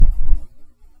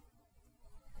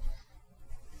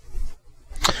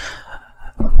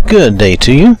Good day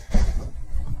to you.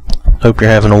 Hope you're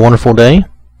having a wonderful day.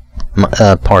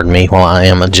 Pardon me while I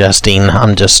am adjusting.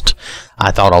 I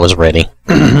thought I was ready.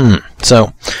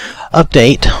 So,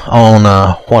 update on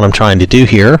what I'm trying to do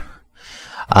here.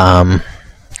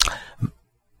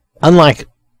 Unlike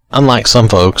some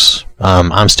folks,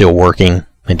 I'm still working.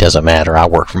 It doesn't matter. I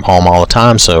work from home all the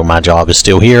time, so my job is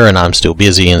still here, and I'm still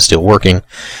busy and still working.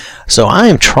 So I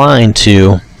am trying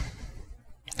to...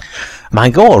 My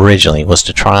goal originally was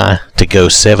to try to go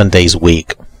 7 days a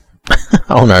week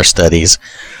on our studies.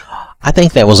 I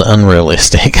think that was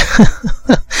unrealistic.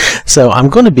 So I'm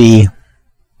going to be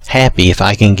happy if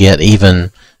I can get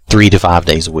even 3 to 5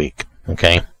 days a week.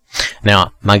 Okay.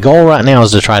 Now, my goal right now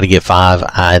is to try to get 5.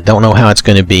 I don't know how it's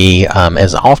going to be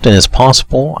as often as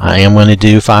possible. I am going to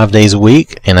do 5 days a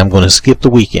week, and I'm going to skip the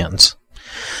weekends.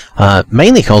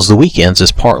 Mainly because the weekends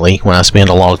is partly when I spend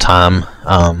a lot of time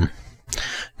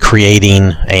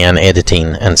creating and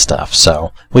editing and stuff.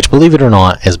 So, which, believe it or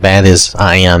not, as bad as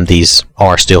I am, these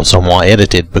are still somewhat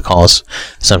edited because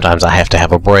sometimes I have to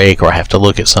have a break, or I have to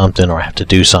look at something, or I have to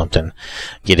do something,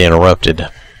 get interrupted.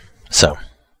 So,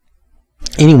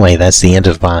 anyway, that's the end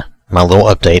of my little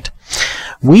update.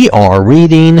 We are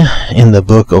reading in the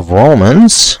book of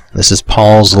Romans. This is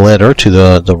Paul's letter to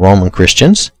the Roman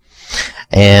Christians.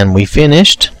 And we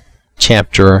finished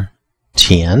chapter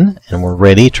 10, and we're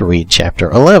ready to read chapter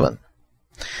 11.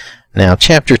 Now,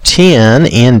 chapter 10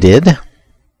 ended...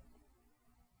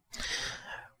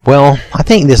 Well, I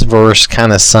think this verse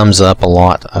kind of sums up a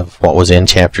lot of what was in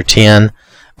chapter 10.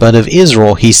 But of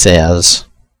Israel, he says,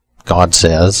 God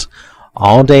says,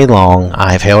 all day long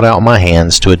I have held out my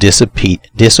hands to a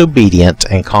disobedient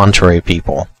and contrary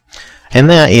people. And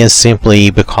that is simply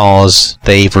because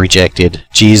they've rejected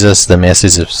Jesus, the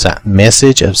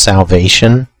message of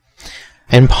salvation.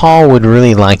 And Paul would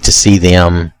really like to see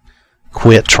them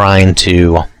quit trying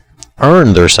to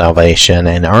earn their salvation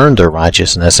and earn their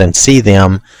righteousness, and see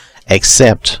them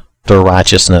accept their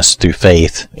righteousness through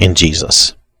faith in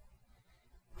Jesus.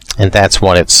 And that's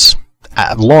what it's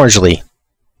largely...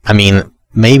 I mean,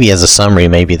 maybe as a summary,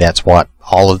 maybe that's what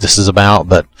all of this is about,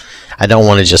 but I don't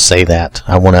want to just say that.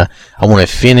 I want to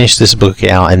finish this book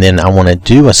out, and then I want to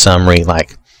do a summary,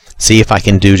 like see if I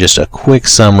can do just a quick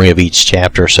summary of each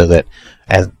chapter, so that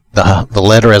as the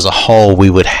letter as a whole, we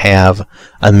would have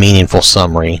a meaningful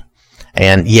summary.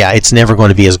 And yeah, it's never going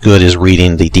to be as good as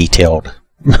reading the detailed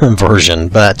version,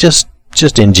 but just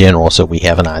in general, so we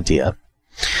have an idea.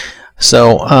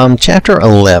 So chapter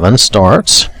 11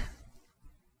 starts...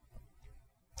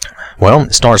 Well,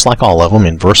 it starts like all of them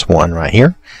in verse 1 right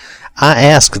here. I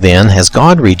ask then, has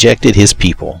God rejected his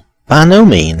people? By no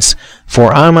means,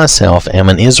 for I myself am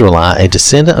an Israelite, a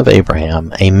descendant of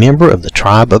Abraham, a member of the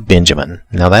tribe of Benjamin.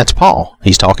 Now that's Paul.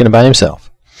 He's talking about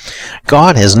himself.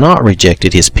 God has not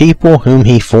rejected his people whom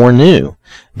he foreknew.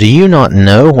 Do you not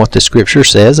know what the scripture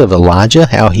says of Elijah,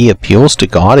 how he appeals to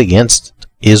God against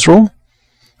Israel?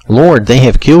 Lord, they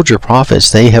have killed your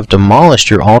prophets, they have demolished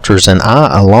your altars, and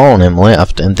I alone am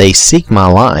left, and they seek my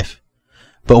life.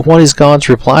 But what is God's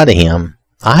reply to him?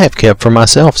 I have kept for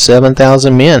myself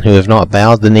 7,000 men who have not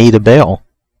bowed the knee to Baal.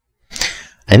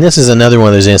 And this is another one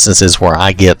of those instances where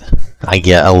I get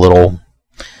a little...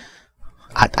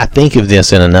 I think of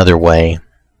this in another way.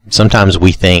 Sometimes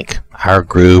we think our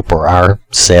group, or our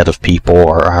set of people,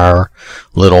 or our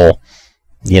little,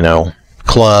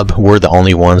 club, we're the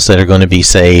only ones that are going to be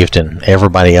saved, and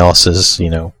everybody else is,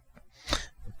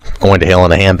 going to hell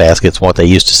in a handbasket. It's what they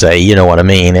used to say. You know what I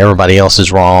mean? Everybody else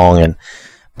is wrong.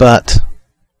 But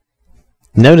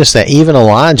notice that even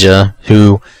Elijah,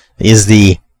 who is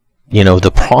the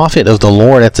prophet of the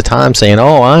Lord at the time, saying,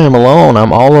 "Oh, I am alone.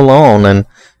 I'm all alone," and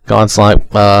God's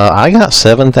like, "I got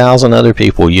 7,000 other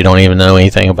people you don't even know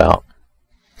anything about."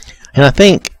 And I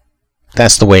think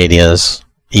that's the way it is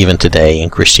even today in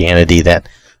Christianity, that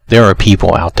there are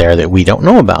people out there that we don't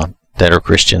know about that are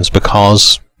Christians,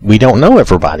 because we don't know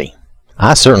everybody.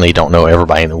 I certainly don't know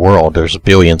everybody in the world. There's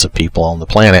billions of people on the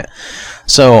planet.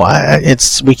 So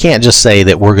we can't just say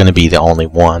that we're going to be the only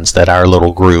ones, that our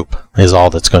little group is all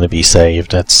that's going to be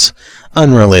saved. That's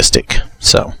unrealistic.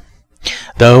 So,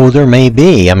 though there may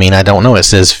be, I don't know, it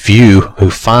says few who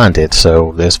find it.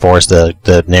 So as far as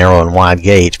the narrow and wide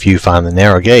gate, few find the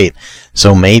narrow gate.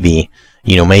 So maybe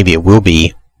it will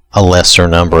be a lesser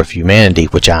number of humanity,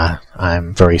 which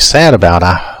I'm very sad about.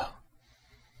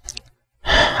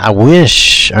 I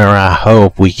wish, or I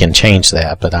hope we can change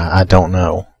that, but I don't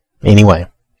know. Anyway,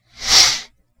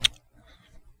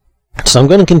 so I'm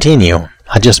going to continue.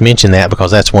 I just mentioned that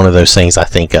because that's one of those things I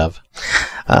think of.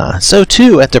 So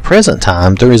too, at the present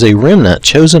time, there is a remnant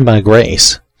chosen by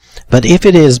grace. But if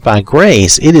it is by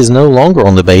grace, it is no longer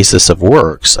on the basis of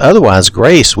works. Otherwise,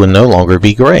 grace would no longer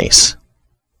be grace.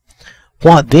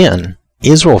 What then?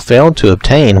 Israel failed to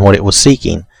obtain what it was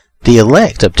seeking. The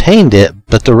elect obtained it,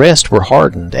 but the rest were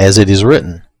hardened, as it is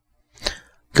written.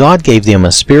 God gave them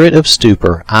a spirit of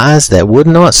stupor, eyes that would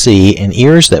not see, and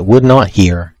ears that would not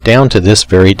hear, down to this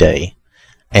very day.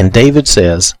 And David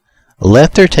says,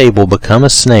 let their table become a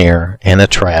snare and a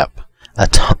trap,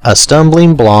 a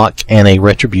stumbling block and a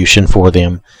retribution for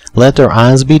them. Let their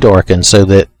eyes be darkened so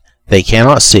that they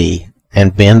cannot see,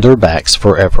 and bend their backs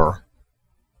forever.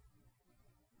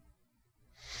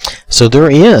 So there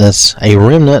is a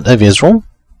remnant of Israel,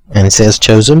 and it says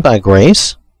chosen by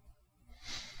grace.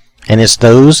 And it's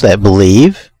those that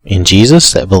believe in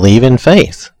Jesus, that believe in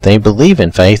faith. They believe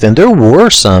in faith, and there were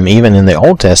some even in the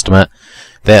Old Testament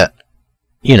that,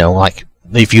 like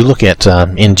if you look at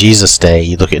in Jesus' day,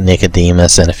 you look at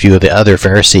Nicodemus and a few of the other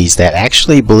Pharisees that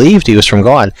actually believed he was from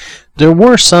God. There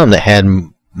were some that had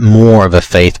more of a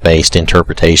faith-based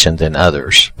interpretation than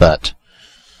others, but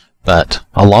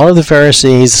a lot of the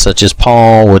Pharisees, such as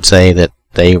Paul, would say that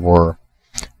they were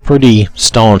pretty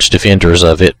staunch defenders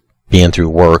of it being through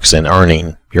works and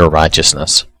earning your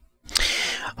righteousness.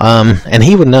 And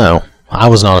he would know. I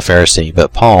was not a Pharisee,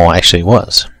 but Paul actually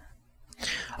was.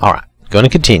 All right, going to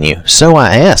continue. So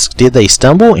I ask, did they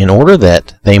stumble in order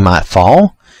that they might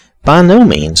fall? By no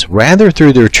means. Rather,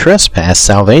 through their trespass,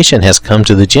 salvation has come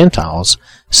to the Gentiles,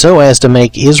 so as to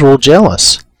make Israel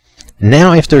jealous.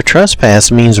 Now, if their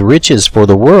trespass means riches for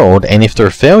the world, and if their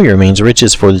failure means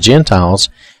riches for the Gentiles,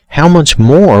 how much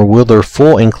more will their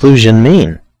full inclusion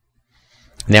mean?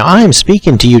 Now I am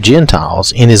speaking to you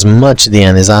Gentiles, inasmuch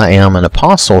then as I am an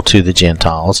apostle to the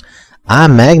Gentiles, I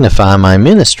magnify my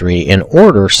ministry in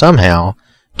order somehow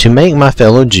to make my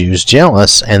fellow Jews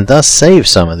jealous, and thus save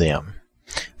some of them.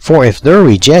 For if their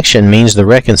rejection means the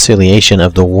reconciliation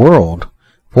of the world,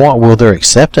 what will their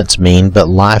acceptance mean but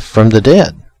life from the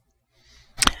dead?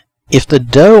 If the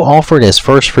dough offered as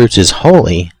firstfruits is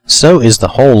holy, so is the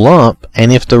whole lump,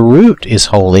 and if the root is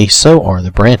holy, so are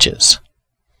the branches.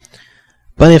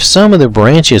 But if some of the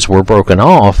branches were broken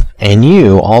off, and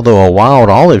you, although a wild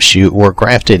olive shoot, were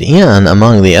grafted in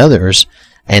among the others,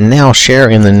 and now share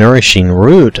in the nourishing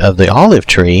root of the olive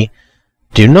tree,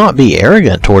 do not be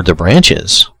arrogant toward the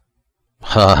branches.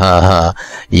 Ha ha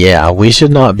ha. Yeah, we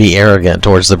should not be arrogant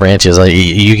towards the branches.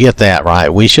 You get that, right?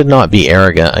 We should not be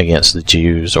arrogant against the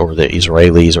Jews or the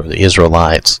Israelis or the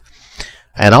Israelites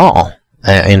at all.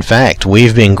 In fact,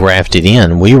 we've been grafted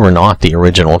in. We were not the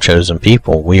original chosen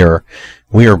people. We are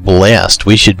blessed.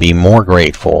 We should be more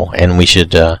grateful, and we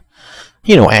should,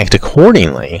 act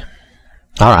accordingly.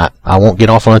 All right, I won't get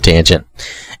off on a tangent.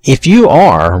 If you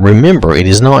are, remember, it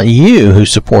is not you who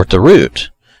support the root,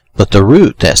 but the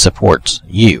root that supports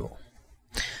you.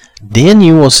 Then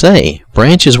you will say,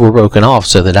 branches were broken off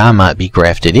so that I might be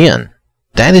grafted in.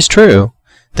 That is true.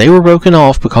 They were broken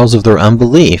off because of their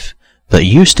unbelief, but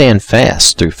you stand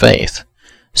fast through faith.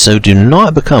 So do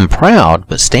not become proud,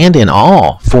 but stand in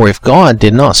awe, for if God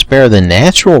did not spare the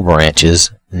natural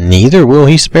branches, neither will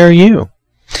he spare you.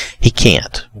 He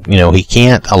can't. He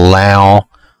can't allow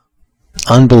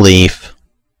unbelief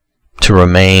to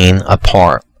remain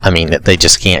apart. They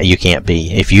just can't. You can't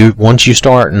be. Once you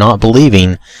start not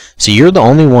believing, see, you're the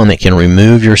only one that can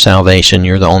remove your salvation.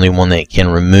 You're the only one that can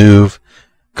remove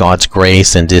God's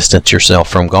grace and distance yourself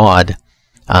from God.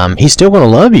 He's still going to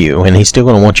love you, and he's still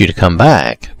going to want you to come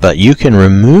back, but you can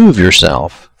remove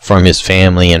yourself from his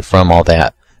family and from all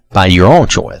that by your own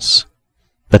choice.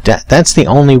 But that's the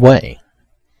only way.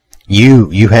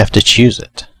 You have to choose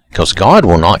it, because God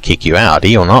will not kick you out.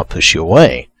 He will not push you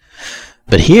away.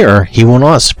 But here, he will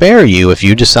not spare you. If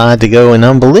you decide to go in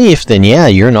unbelief, then yeah,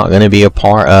 you're not going to be a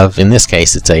part of, in this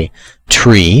case, it's a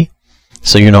tree,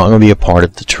 so you're not going to be a part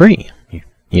of the tree.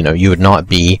 You would not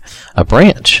be a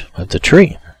branch of the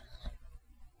tree.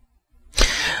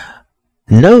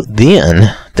 Note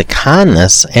then the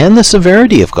kindness and the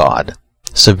severity of God.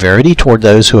 Severity toward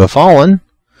those who have fallen,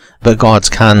 but God's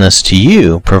kindness to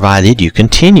you, provided you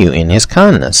continue in his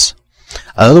kindness.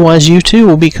 Otherwise you too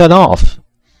will be cut off.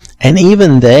 And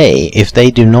even they, if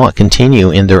they do not continue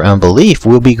in their unbelief,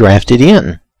 will be grafted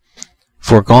in.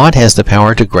 For God has the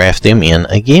power to graft them in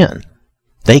again.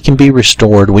 They can be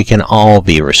restored. We can all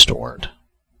be restored.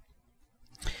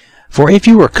 For if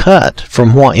you were cut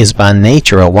from what is by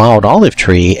nature a wild olive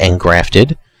tree and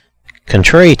grafted,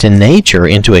 contrary to nature,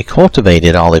 into a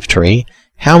cultivated olive tree,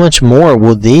 how much more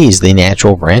will these, the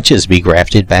natural branches, be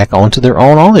grafted back onto their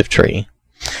own olive tree?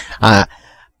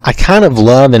 I kind of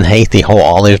love and hate the whole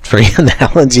olive tree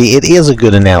analogy. It is a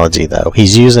good analogy, though.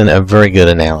 He's using a very good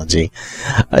analogy.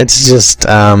 It's just,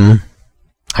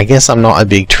 I guess I'm not a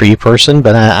big tree person,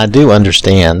 but I do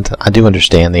understand. I do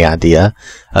understand the idea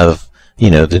of,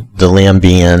 the limb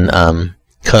being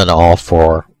cut off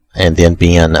and then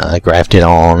being grafted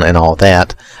on and all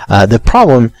that.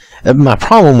 My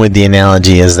problem with the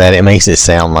analogy is that it makes it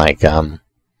sound like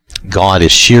God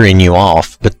is shearing you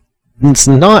off, but it's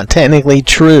not technically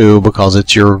true, because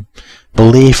it's your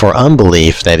belief or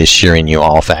unbelief that is shearing you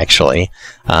off, actually,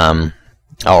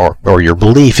 or your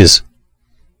belief is,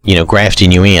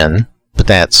 grafting you in, but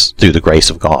that's through the grace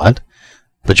of God.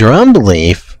 But your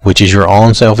unbelief, which is your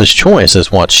own selfish choice,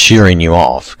 is what's shearing you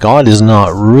off. God is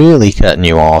not really cutting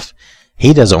you off.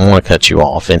 He doesn't want to cut you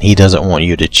off, and He doesn't want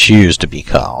you to choose to be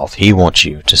cut off. He wants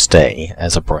you to stay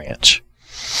as a branch.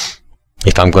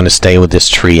 If I'm going to stay with this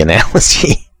tree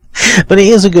analogy. But it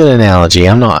is a good analogy.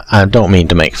 I don't mean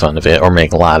to make fun of it or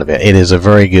make light of it. It is a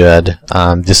very good,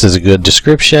 this is a good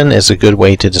description. It's a good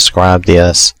way to describe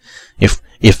this. If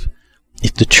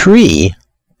the tree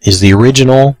is the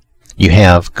original, you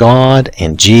have God,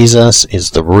 and Jesus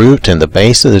is the root and the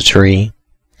base of the tree,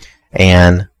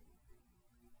 and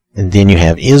then you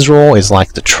have Israel is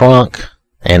like the trunk,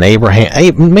 and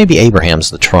maybe Abraham's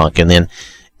the trunk, and then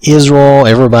Israel,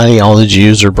 everybody, all the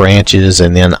Jews are branches,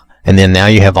 and then now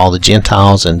you have all the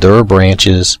Gentiles and their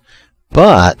branches.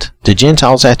 But the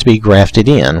Gentiles have to be grafted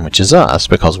in, which is us,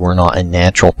 because we're not a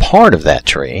natural part of that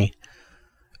tree.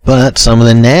 But some of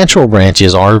the natural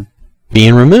branches are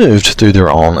being removed through their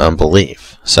own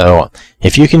unbelief. So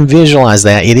if you can visualize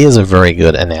that, it is a very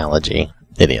good analogy.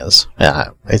 It is. I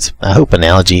hope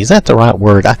analogy, is that the right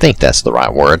word? I think that's the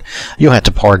right word. You'll have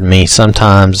to pardon me.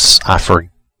 Sometimes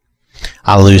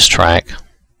I lose track.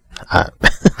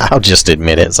 I'll just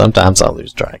admit it. Sometimes I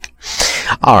lose track.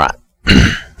 All right.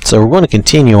 So we're going to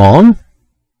continue on.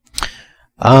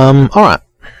 All right.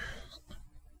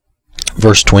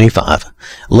 Verse 25.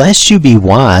 Lest you be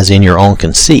wise in your own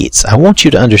conceits, I want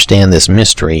you to understand this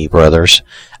mystery, brothers.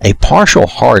 A partial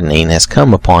hardening has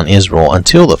come upon Israel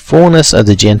until the fullness of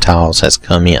the Gentiles has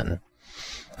come in.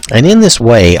 And in this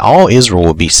way all Israel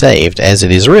will be saved, as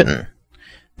it is written.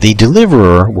 The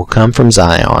deliverer will come from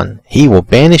Zion. He will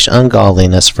banish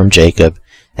ungodliness from Jacob,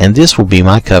 and this will be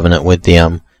my covenant with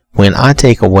them when I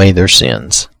take away their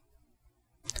sins.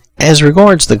 As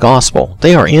regards the gospel,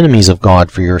 they are enemies of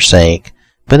God for your sake,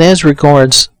 but as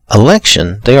regards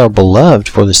election, they are beloved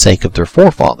for the sake of their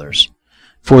forefathers.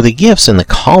 For the gifts and the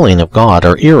calling of God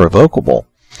are irrevocable,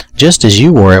 just as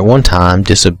you were at one time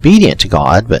disobedient to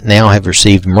God, but now have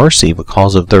received mercy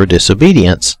because of their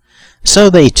disobedience. So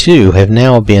they too have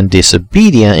now been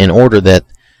disobedient, in order that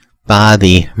by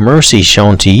the mercy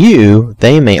shown to you,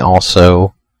 they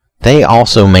also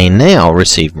may now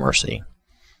receive mercy.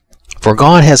 For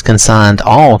God has consigned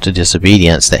all to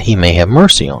disobedience, that He may have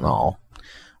mercy on all.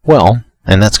 Well,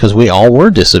 and that's because we all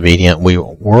were disobedient. We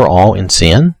were all in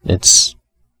sin. It's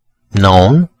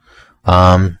known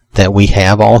that we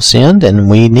have all sinned, and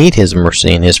we need His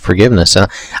mercy and His forgiveness. And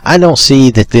I don't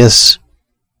see that this.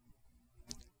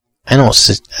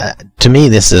 To me,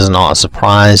 this is not a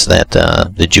surprise that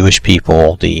the Jewish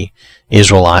people, the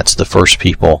Israelites, the first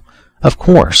people, of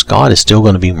course, God is still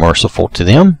going to be merciful to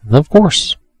them. Of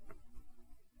course.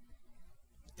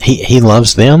 He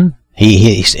loves them.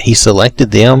 He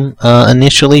selected them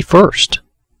initially first.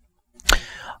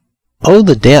 Oh,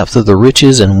 the depth of the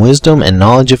riches and wisdom and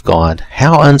knowledge of God!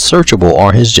 How unsearchable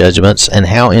are His judgments, and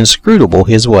how inscrutable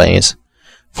His ways!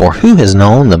 For who has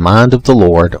known the mind of the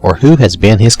Lord, or who has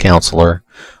been His counselor,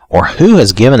 or who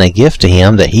has given a gift to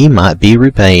Him that He might be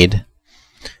repaid?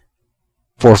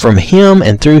 For from Him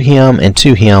and through Him and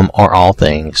to Him are all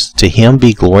things. To Him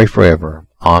be glory forever.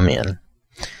 Amen.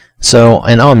 So,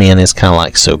 and amen is kind of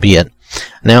like so be it.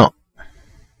 Now,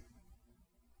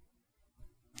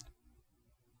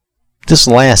 this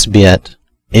last bit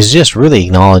is just really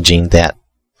acknowledging that,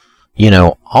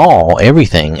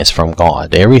 everything is from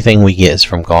God. Everything we get is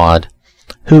from God.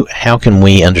 How can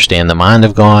we understand the mind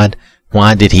of God?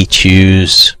 Why did He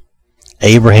choose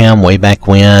Abraham way back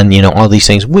when? All these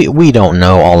things. We don't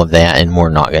know all of that, and we're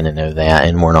not going to know that,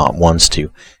 and we're not ones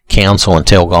to counsel and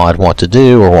tell God what to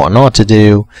do or what not to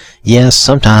do. Yes,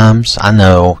 sometimes I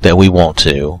know that we want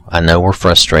to. I know we're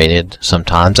frustrated.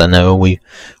 Sometimes I know we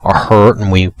are hurt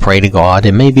and we pray to God,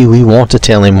 and maybe we want to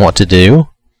tell Him what to do.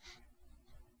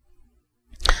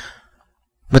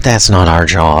 But that's not our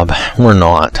job. We're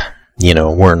not. We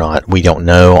don't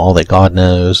know all that God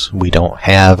knows. We don't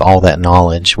have all that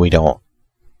knowledge. We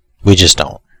just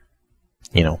don't.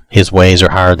 His ways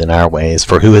are higher than our ways.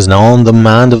 For who has known the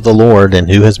mind of the Lord, and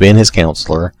who has been His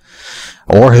counselor,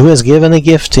 or who has given a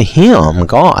gift to Him,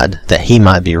 God, that He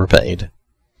might be repaid?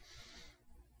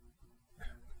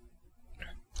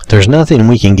 There's nothing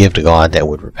we can give to God that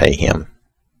would repay Him.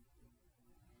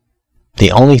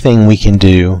 The only thing we can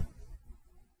do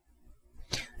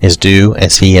is do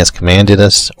as He has commanded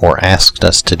us or asked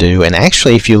us to do. And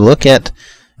actually, if you look at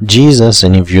Jesus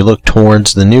and if you look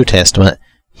towards the New Testament,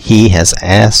 He has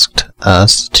asked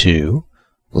us to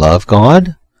love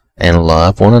God and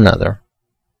love one another,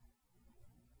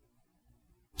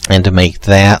 and to make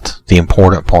that the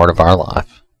important part of our life.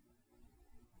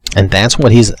 And that's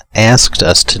what He's asked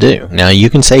us to do. Now, you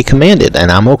can say commanded,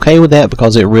 and I'm okay with that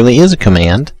because it really is a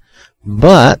command.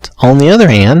 But, on the other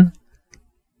hand,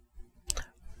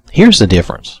 here's the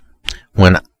difference.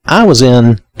 When I was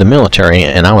in the military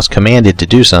and I was commanded to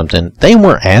do something, they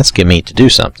weren't asking me to do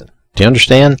something. Do you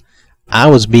understand? I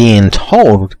was being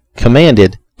told,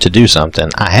 commanded to do something.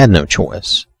 I had no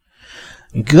choice.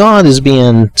 God is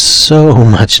being so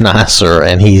much nicer,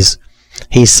 and He's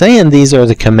saying these are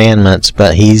the commandments,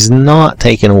 but He's not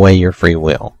taking away your free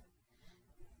will.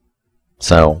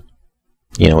 So,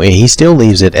 He still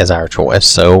leaves it as our choice.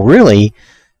 So really,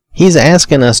 He's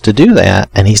asking us to do that,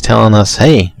 and He's telling us,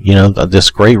 hey,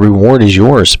 this great reward is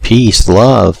yours. Peace,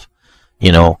 love,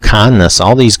 kindness,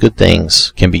 all these good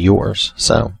things can be yours.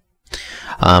 So,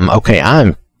 okay,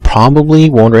 I'm probably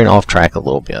wandering off track a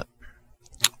little bit.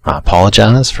 I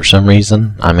apologize. For some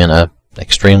reason, I'm in a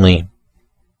extremely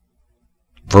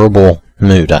verbal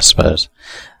mood, I suppose.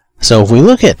 So if we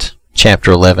look at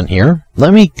chapter 11 here,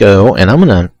 let me go, and I'm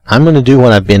gonna do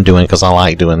what I've been doing because I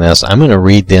like doing this. I'm gonna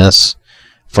read this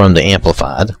from the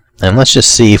Amplified, and let's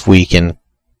just see if we can,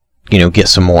 get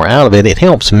some more out of it. It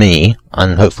helps me,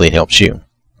 and hopefully it helps you.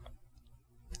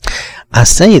 I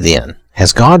say then,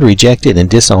 has God rejected and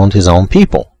disowned His own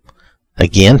people?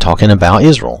 Again, talking about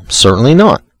Israel. Certainly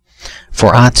not.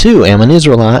 For I too am an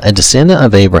Israelite, a descendant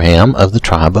of Abraham, of the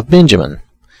tribe of Benjamin.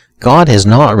 God has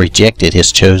not rejected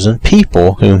His chosen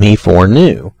people whom He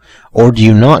foreknew. Or do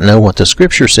you not know what the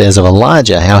Scripture says of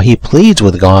Elijah, how he pleads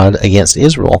with God against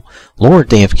Israel? Lord,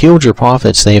 they have killed your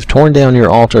prophets, they have torn down your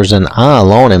altars, and I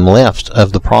alone am left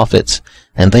of the prophets,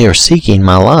 and they are seeking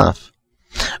my life.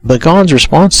 But God's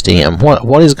response to him,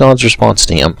 what is God's response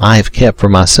to him? I have kept for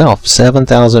myself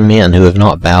 7,000 men who have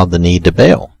not bowed the knee to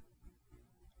Baal.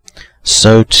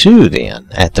 So too then,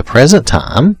 at the present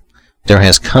time, there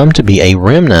has come to be a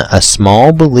remnant, a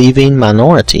small believing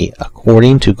minority,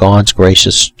 according to God's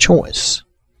gracious choice.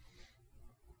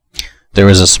 There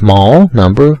is a small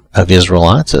number of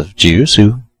Israelites, of Jews,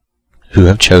 who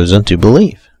have chosen to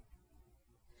believe.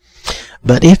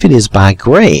 But if it is by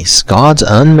grace, God's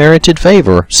unmerited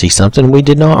favor, see, something we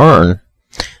did not earn,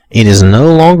 it is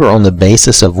no longer on the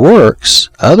basis of works.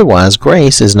 Otherwise,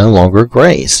 grace is no longer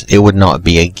grace. It would not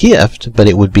be a gift, but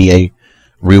it would be a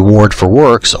reward for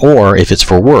works, or if it's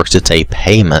for works, it's a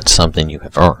payment, something you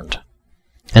have earned.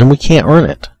 And we can't earn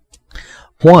it.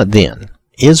 What then?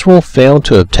 Israel failed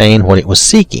to obtain what it was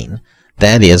seeking,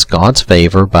 that is, God's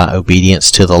favor by obedience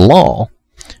to the law.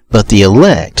 But the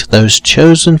elect, those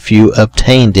chosen few,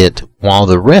 obtained it, while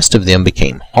the rest of them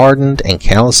became hardened and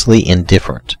callously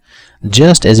indifferent,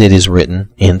 just as it is written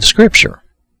in the Scripture.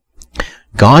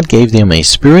 God gave them a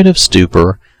spirit of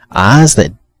stupor, eyes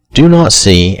that do not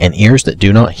see, and ears that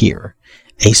do not hear,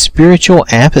 a spiritual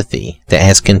apathy that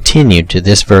has continued to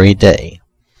this very day.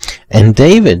 And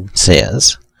David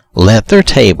says, let their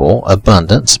table,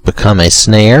 abundance, become a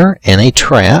snare and a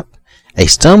trap, a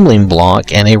stumbling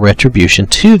block and a retribution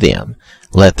to them.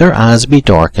 Let their eyes be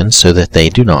darkened so that they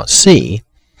do not see,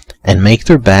 and make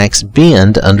their backs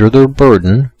bend under their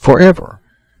burden forever.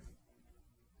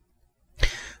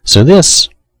 So this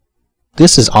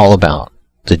is all about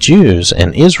the Jews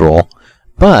and Israel,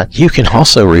 but you can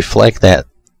also reflect that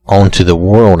onto the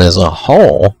world as a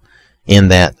whole, in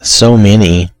that so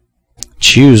many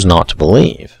choose not to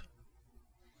believe.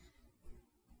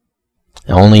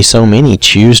 Only so many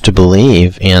choose to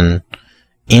believe in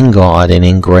God and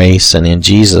in grace and in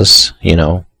Jesus,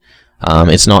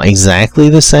 It's not exactly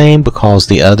the same, because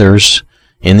the others,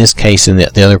 in this case, in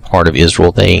the other part of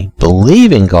Israel, they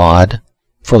believe in God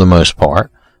for the most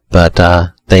part, but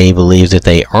they believe that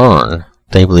they earn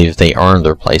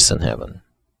their place in heaven,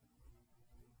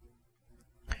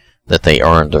 that they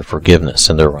earn their forgiveness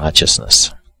and their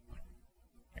righteousness.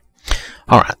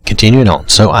 All right, continuing on.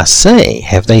 So I say,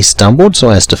 have they stumbled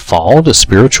so as to fall to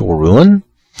spiritual ruin?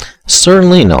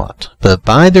 Certainly not. But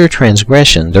by their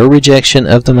transgression, their rejection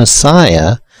of the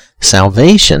Messiah,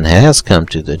 salvation has come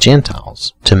to the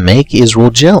Gentiles, to make Israel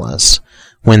jealous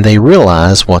when they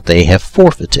realize what they have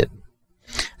forfeited.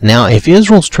 Now, if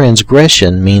Israel's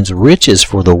transgression means riches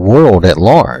for the world at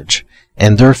large,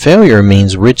 and their failure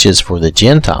means riches for the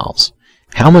Gentiles,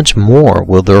 how much more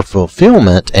will their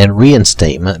fulfillment and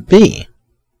reinstatement be?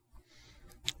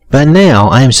 But now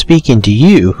I am speaking to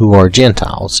you who are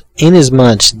Gentiles,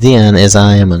 inasmuch then as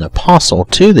I am an apostle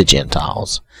to the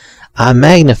Gentiles, I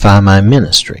magnify my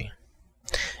ministry,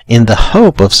 in the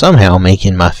hope of somehow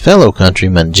making my fellow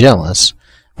countrymen jealous,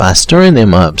 by stirring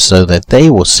them up so that they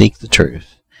will seek the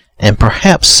truth, and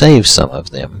perhaps save some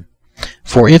of them.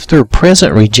 For if their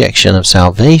present rejection of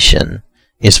salvation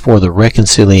is for the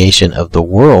reconciliation of the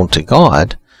world to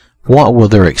God, what will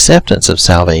their acceptance of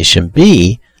salvation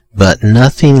be but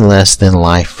nothing less than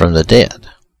life from the dead?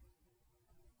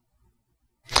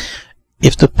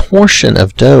 If the portion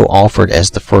of dough offered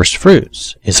as the first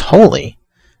fruits is holy,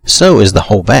 so is the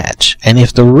whole batch. And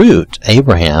if the root,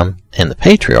 Abraham and the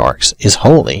patriarchs, is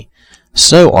holy,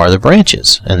 so are the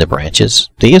branches, and the branches,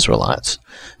 the Israelites.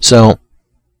 So,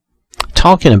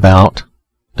 talking about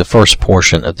the first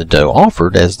portion of the dough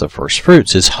offered as the first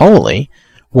fruits is holy,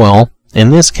 well,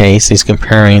 in this case, he's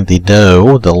comparing the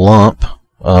dough, the lump,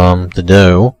 the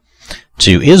dough,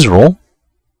 to Israel.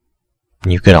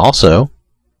 You could also,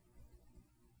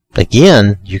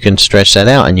 again, you can stretch that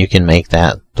out and you can make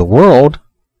that the world.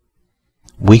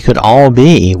 We can all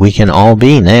be now we can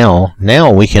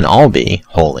all be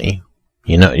holy.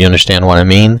 You understand what I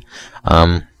mean?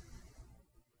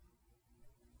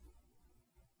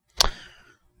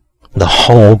 The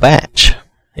whole batch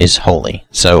is holy.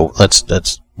 So let's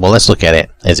look at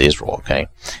it as Israel, okay?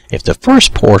 If the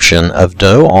first portion of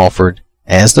dough offered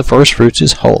as the first fruits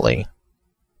is holy,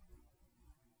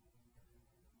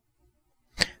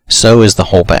 so is the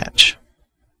whole batch.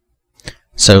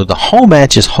 So the whole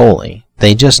batch is holy.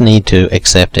 They just need to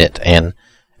accept it and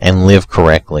live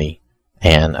correctly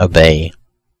and obey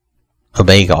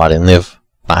God and live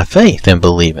by faith and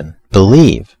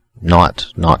believe,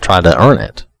 not try to earn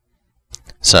it.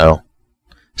 So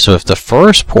if the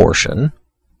first portion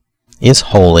is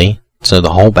holy, so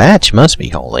the whole batch must be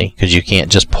holy, because you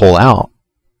can't just pull out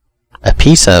a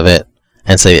piece of it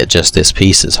and say that just this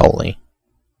piece is holy.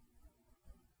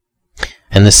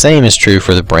 And the same is true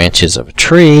for the branches of a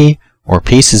tree or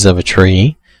pieces of a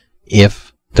tree.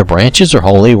 If the branches are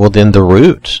holy, well then the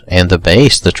root and the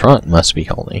base, the trunk, must be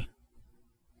holy.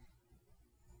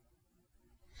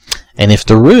 And if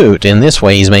the root, in this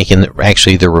way he's making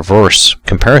actually the reverse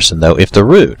comparison though, if the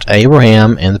root,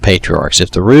 Abraham and the patriarchs,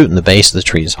 if the root and the base of the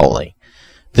tree is holy,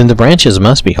 then the branches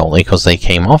must be holy because they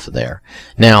came off of there.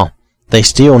 Now, they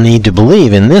still need to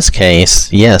believe. In this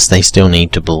case, yes, they still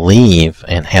need to believe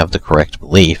and have the correct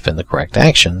belief and the correct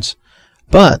actions,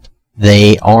 but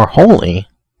they are holy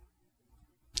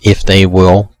if they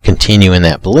will continue in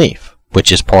that belief,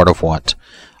 which is part of what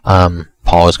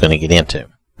Paul is going to get into.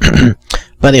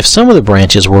 But if some of the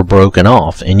branches were broken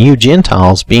off, and you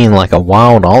Gentiles, being like a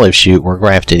wild olive shoot, were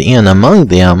grafted in among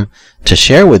them to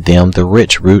share with them the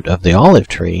rich root of the olive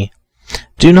tree,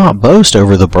 do not boast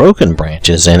over the broken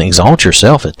branches and exalt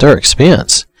yourself at their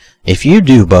expense. If you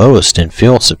do boast and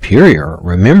feel superior,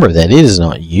 remember that it is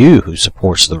not you who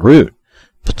supports the root,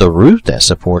 but the root that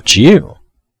supports you.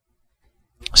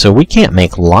 So we can't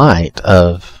make light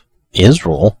of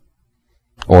Israel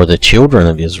or the children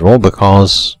of Israel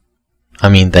because, I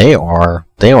mean, they are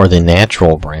the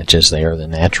natural branches. They are the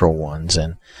natural ones.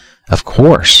 And of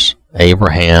course,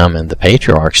 Abraham and the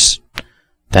patriarchs,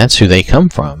 that's who they come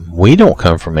from. We don't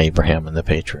come from Abraham and the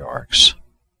patriarchs.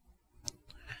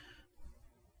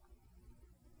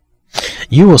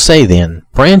 You will say then,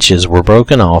 branches were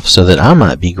broken off so that I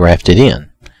might be grafted in.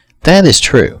 That is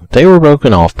true. They were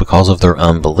broken off because of their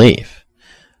unbelief.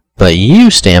 But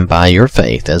you stand by your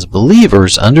faith as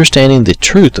believers, understanding the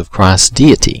truth of Christ's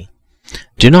deity.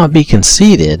 Do not be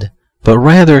conceited, but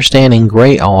rather stand in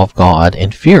great awe of God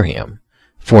and fear Him.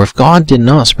 For if God did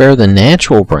not spare the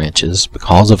natural branches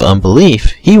because of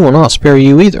unbelief, He will not spare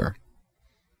you either.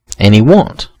 And He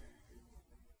won't.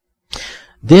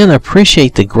 Then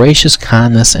appreciate the gracious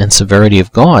kindness and severity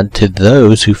of God to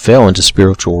those who fell into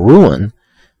spiritual ruin.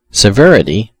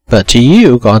 Severity, but to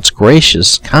you God's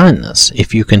gracious kindness,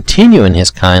 if you continue in His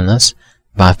kindness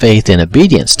by faith and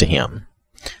obedience to Him.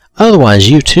 Otherwise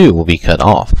you too will be cut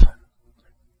off.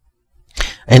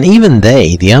 And even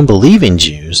they, the unbelieving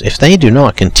Jews, if they do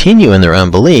not continue in their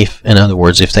unbelief, in other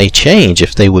words, if they change,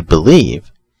 if they would believe,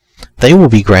 they will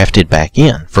be grafted back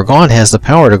in, for God has the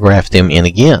power to graft them in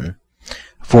again.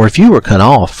 For if you were cut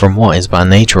off from what is by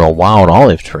nature a wild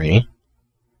olive tree,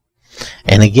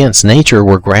 and against nature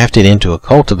were grafted into a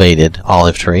cultivated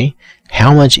olive tree,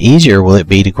 how much easier will it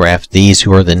be to graft these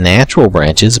who are the natural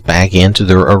branches back into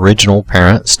their original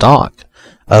parent stock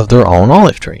of their own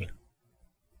olive tree?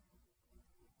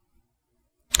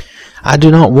 I do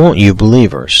not want you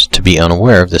believers to be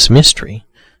unaware of this mystery,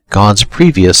 God's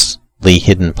previously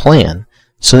hidden plan,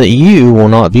 so that you will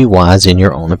not be wise in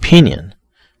your own opinion,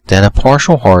 that a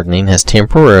partial hardening has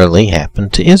temporarily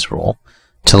happened to Israel,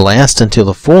 to last until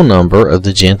the full number of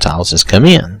the Gentiles has come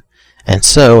in. And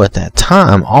so at that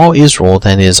time all Israel,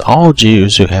 that is, all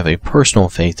Jews who have a personal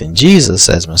faith in Jesus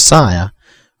as Messiah,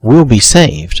 will be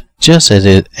saved, just as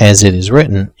it is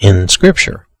written in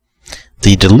Scripture.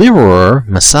 The deliverer,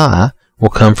 Messiah, will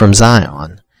come from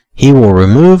Zion. He will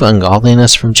remove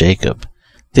ungodliness from Jacob.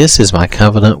 This is my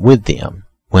covenant with them,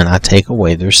 when I take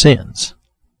away their sins.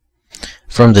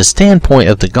 From the standpoint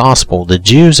of the gospel, the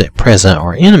Jews at present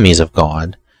are enemies of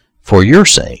God for your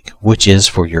sake, which is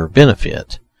for your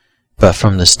benefit. But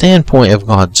from the standpoint of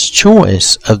God's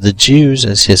choice of the Jews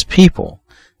as His people,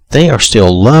 they are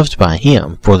still loved by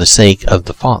Him for the sake of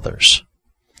the fathers.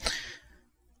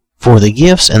 For the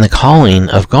gifts and the calling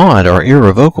of God are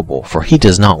irrevocable, for He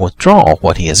does not withdraw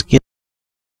what He has given,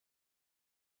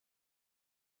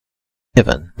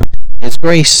 His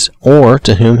grace, or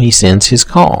to whom He sends His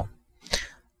call.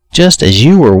 Just as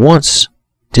you were once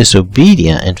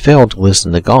disobedient and failed to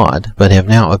listen to God, but have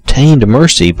now obtained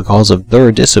mercy because of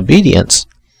their disobedience,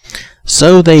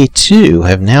 so they too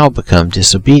have now become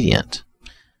disobedient,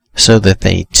 so that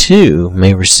they too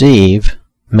may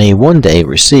one day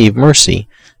receive mercy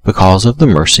because of the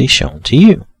mercy shown to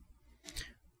you.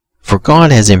 For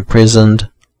God has imprisoned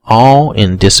all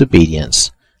in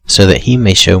disobedience, so that He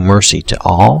may show mercy to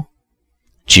all,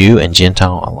 Jew and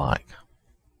Gentile alike.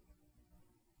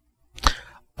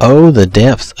 Oh, the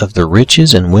depth of the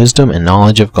riches and wisdom and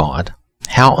knowledge of God!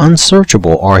 How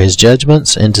unsearchable are His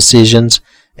judgments and decisions,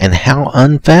 and how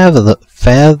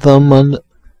unfathomable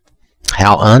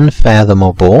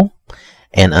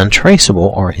and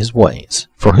untraceable are His ways.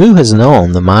 For who has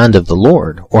known the mind of the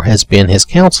Lord, or has been His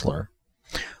counselor?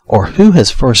 Or who has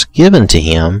first given to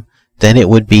Him, that it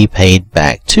would be paid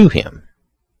back to Him?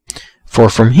 For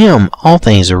from Him all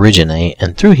things originate,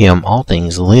 and through Him all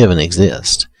things live and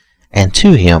exist. And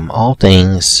to Him are all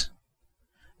things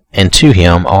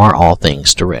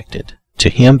directed. To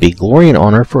Him be glory and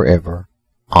honor forever.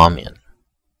 Amen.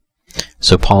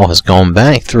 So Paul has gone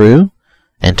back through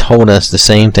and told us the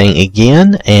same thing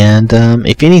again, and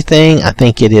if anything, I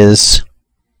think it is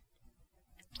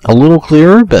a little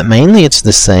clearer, but mainly it's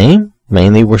the same.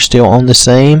 Mainly we're still on the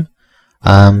same.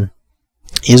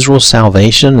 Israel's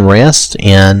salvation rests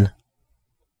in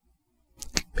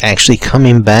actually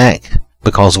coming back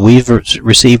because we've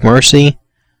received mercy.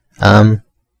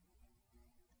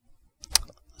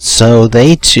 So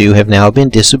they too have now been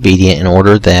disobedient, in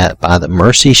order that by the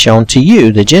mercy shown to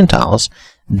you, the Gentiles,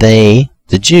 the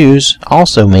Jews,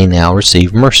 also may now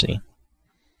receive mercy.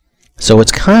 So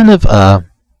it's kind of a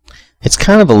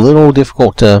little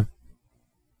difficult to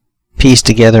piece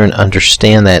together and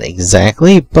understand that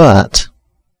exactly, but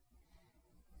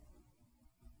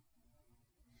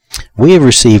we have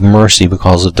received mercy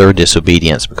because of their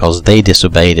disobedience, because they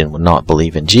disobeyed and would not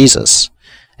believe in Jesus.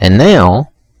 And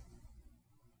now,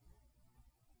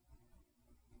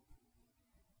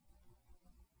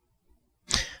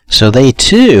 so they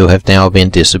too have now been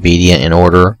disobedient, in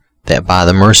order that by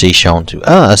the mercy shown to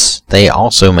us, they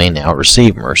also may now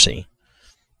receive mercy.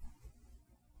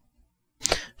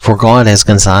 For God has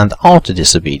consigned all to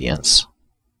disobedience,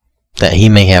 that He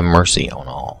may have mercy on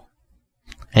all.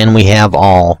 And we have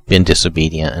all been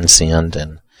disobedient and sinned,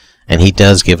 and He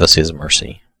does give us His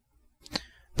mercy.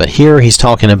 But here He's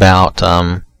talking about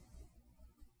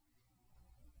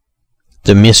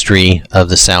the mystery of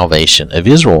the salvation of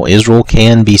Israel. Israel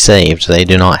can be saved. They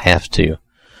do not have to.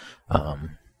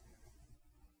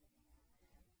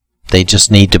 They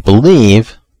just need to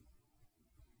believe.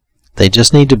 They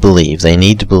just need to believe. They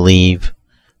need to believe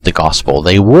the gospel.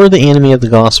 They were the enemy of the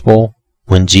gospel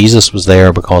when Jesus was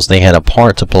there, because they had a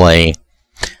part to play,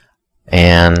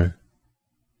 and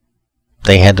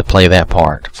they had to play that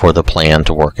part for the plan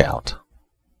to work out.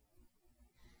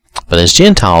 But as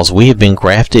Gentiles, we have been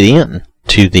grafted in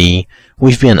to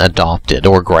we've been adopted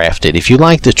or grafted. If you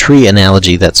like the tree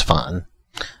analogy, that's fine.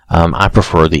 I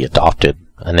prefer the adopted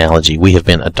analogy. We have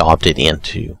been adopted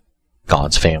into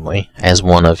God's family as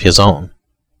one of His own.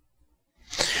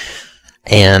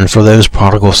 And for those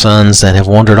prodigal sons that have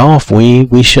wandered off,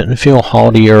 we shouldn't feel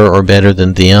haughtier or better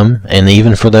than them. And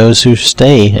even for those who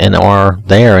stay and are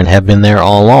there and have been there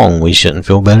all along, we shouldn't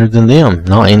feel better than them.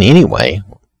 Not in any way.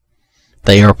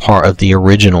 They are part of the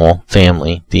original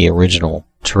family, the original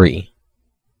tree.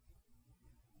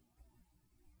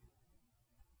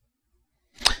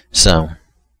 So,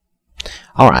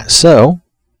 alright, so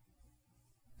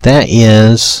that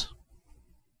is,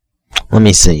 let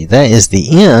me see, that is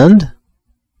the end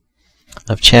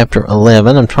of chapter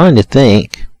 11. I'm trying to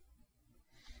think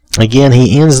Again,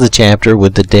 he ends the chapter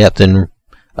with the depth and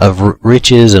of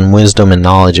riches and wisdom and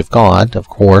knowledge of God. Of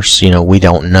course, we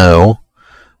don't know.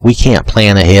 We can't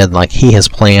plan ahead like he has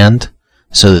planned,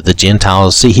 so that the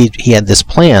Gentiles see. He had this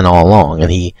plan all along,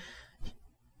 and he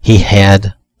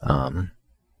had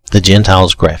the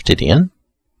Gentiles grafted in,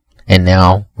 and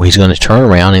now he's going to turn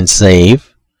around and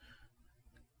save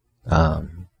the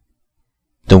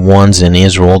ones in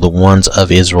Israel, the ones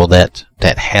of Israel that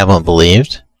haven't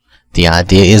believed. The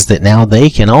idea is that now they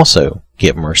can also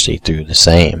get mercy through the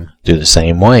same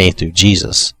way, through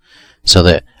Jesus, so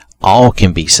that all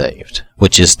can be saved,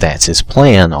 that's his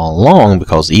plan all along,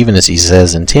 because even as he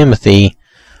says in Timothy,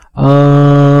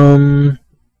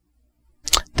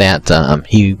 that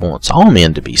he wants all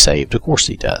men to be saved. Of course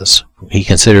he does. He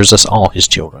considers us all his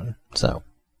children. So,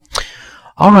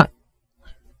 all right.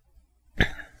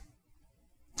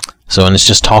 So, and it's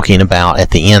just talking about,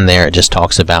 at the end there, it just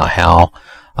talks about how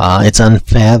it's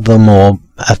unfathomable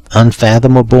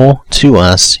to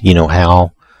us,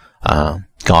 how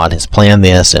God has planned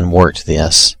this and worked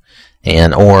this,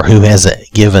 or who has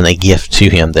given a gift to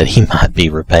him that he might be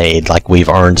repaid, like we've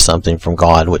earned something from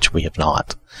God, which we have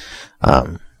not.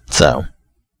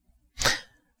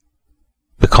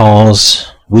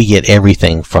 Because we get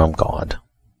everything from God.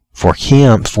 For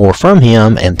from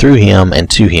him and through him and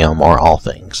to him are all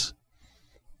things.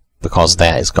 Because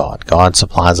that is God. God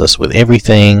supplies us with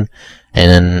everything,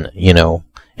 and then,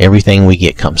 everything we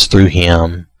get comes through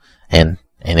him, and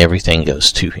everything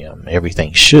goes to him.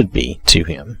 Everything should be to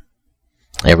him.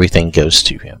 Everything goes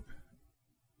to him.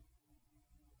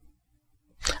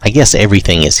 I guess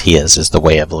everything is his, is the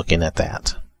way of looking at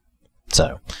that.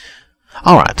 So,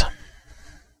 alright.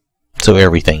 So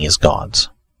everything is God's.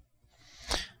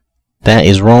 That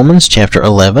is Romans chapter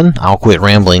 11. I'll quit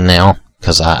rambling now,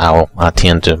 because I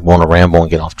tend to want to ramble and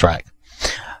get off track.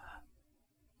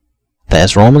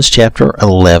 That's Romans chapter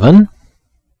 11.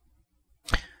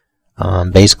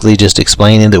 Basically just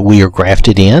explaining that we are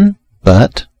grafted in,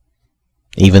 but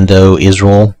even though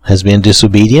Israel has been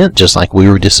disobedient, just like we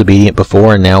were disobedient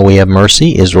before, and now we have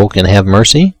mercy, Israel can have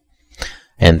mercy,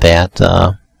 and that's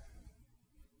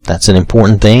an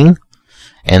important thing,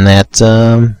 and that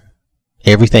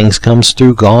everything comes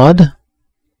through God.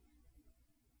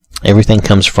 Everything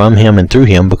comes from him and through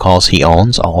him, because he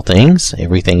owns all things.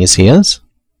 Everything is his.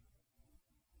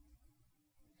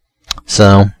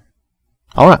 So,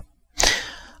 alright.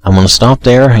 I'm going to stop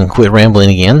there and quit rambling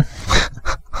again.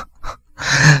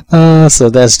 So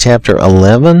that's chapter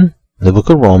 11, the book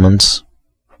of Romans.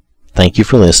 Thank you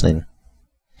for listening.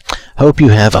 Hope you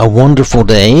have a wonderful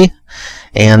day,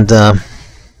 and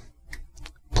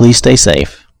please stay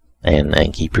safe,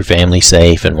 and keep your family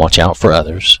safe, and watch out for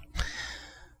others.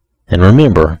 And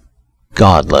remember,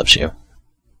 God loves you.